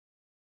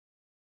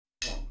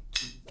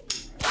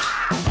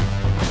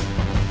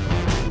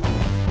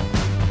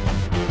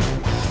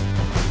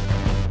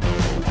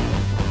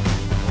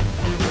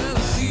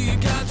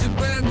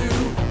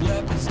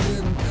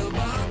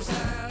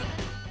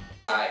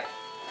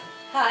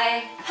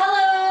Hi.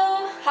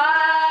 Hello.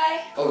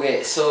 Hi.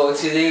 Okay, so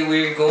today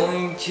we're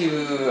going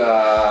to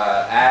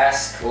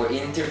ask or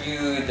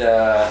interview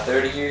the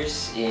third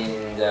years in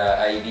the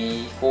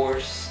IB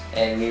course,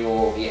 and we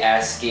will be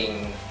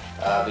asking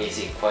a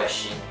basic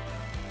question.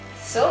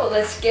 So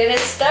let's get it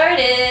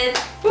started.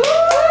 Woo!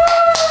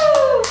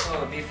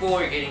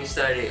 Before getting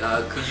started,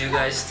 could you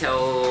guys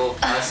tell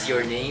us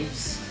your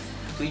names,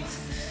 please?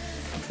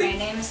 My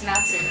name is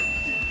Natsu.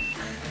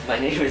 My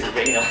name is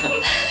Reina.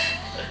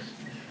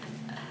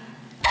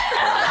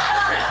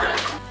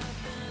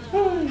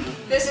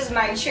 This is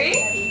my tree.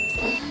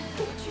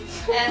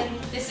 And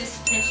this is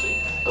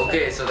Pinchi.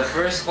 Okay, so the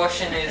first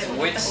question is,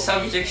 which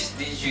subjects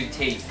did you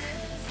take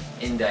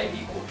in the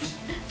IB course?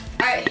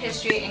 Art,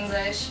 history,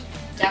 English,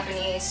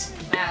 Japanese,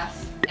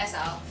 math,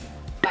 SL,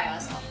 bio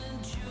SL.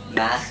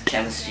 Math,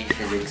 chemistry,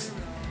 physics,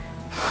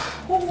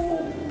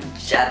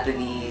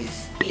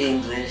 Japanese,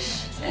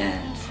 English,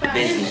 and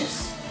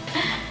business.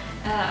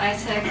 I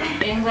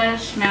took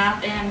English,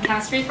 math, and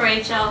chemistry for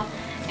HL,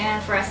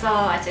 and for SL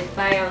I took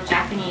bio,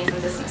 Japanese,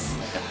 and business.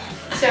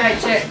 So I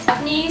took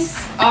Japanese,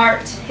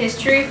 art,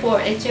 history for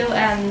HL,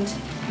 and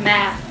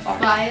math,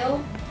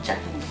 bio,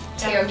 Japanese.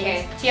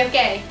 TOK.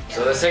 TOK.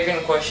 So the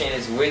second question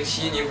is, which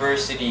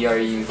university are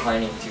you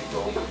planning to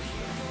go?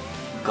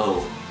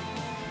 Go.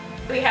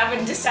 We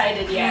haven't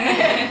decided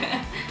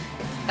yet.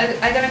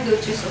 I'm gonna go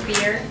to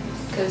Sophia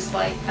because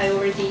like I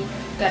already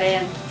got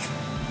in.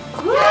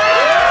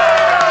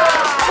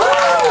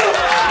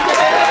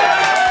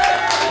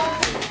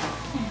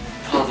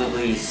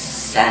 Probably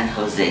San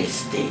Jose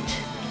State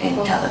in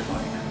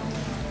California.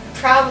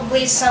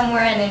 Probably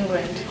somewhere in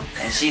England.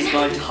 And she's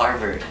going to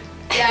Harvard.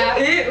 Yeah.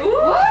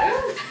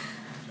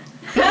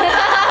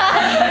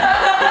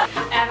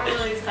 I haven't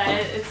really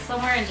decided. It's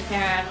somewhere in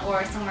Japan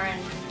or somewhere in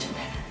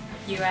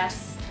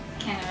US,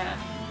 Canada,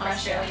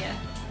 Australia,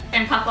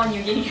 and Papua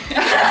New Guinea.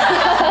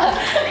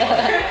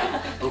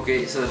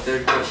 Okay, so the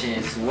third question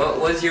is, what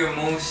was your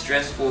most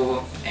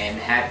stressful and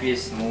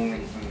happiest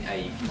moment in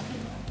IB?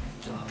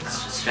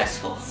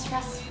 Stressful.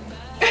 Stressful.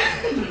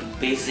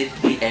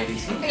 Basically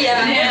everything.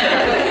 Yeah.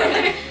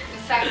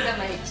 The fact that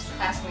my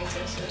classmates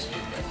are so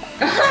stupid.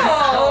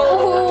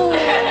 Oh.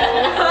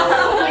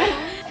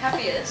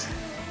 Happiest.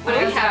 What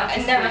do we have?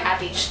 I'm never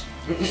happy.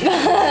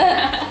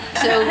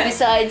 So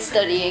besides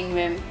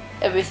studying,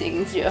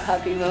 everything's your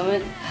happy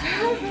moment.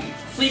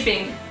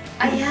 Sleeping.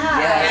 Yeah.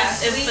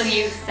 Yes. It's the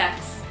new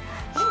sex.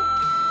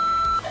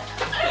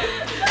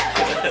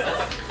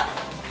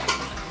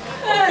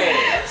 Okay,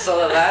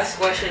 so the last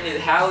question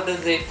is, how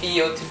does it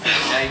feel to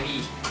finish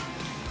IB?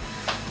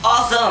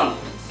 Awesome!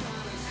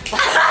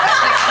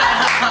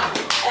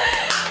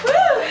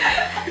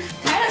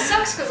 Kinda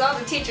sucks because all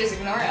the teachers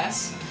ignore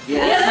us.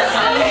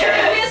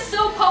 Yeah. It's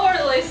so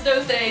powerless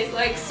those days,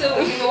 like so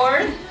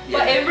ignored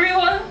by Yeah.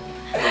 everyone.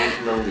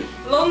 Lonely.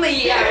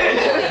 Lonely, yeah.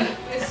 Lonely.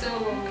 It's so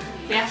lonely.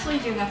 We actually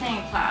do nothing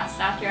in class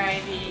after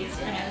IB is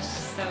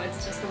finished, so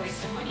it's just a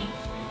waste of money.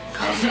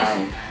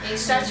 Time. You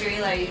start to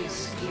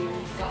realize you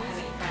don't have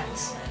any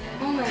friends.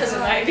 Oh my Because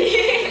of IB.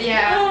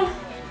 Yeah.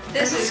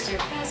 This is your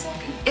present.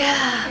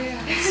 Yeah,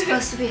 it's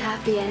supposed to be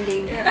happy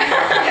ending.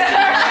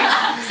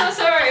 So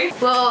sorry.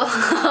 Well,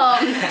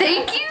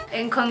 thank you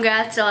and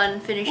congrats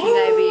on finishing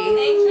IB.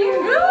 Thank you.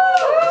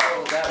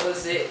 So that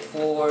was it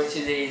for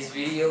today's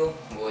video,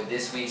 or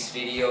this week's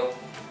video.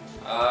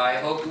 I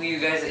hope you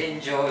guys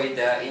enjoyed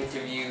the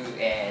interview,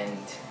 and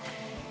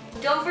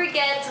Don't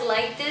forget to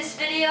like this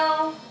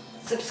video,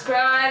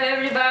 subscribe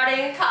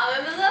everybody,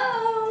 comment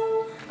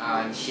below.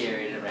 and share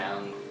it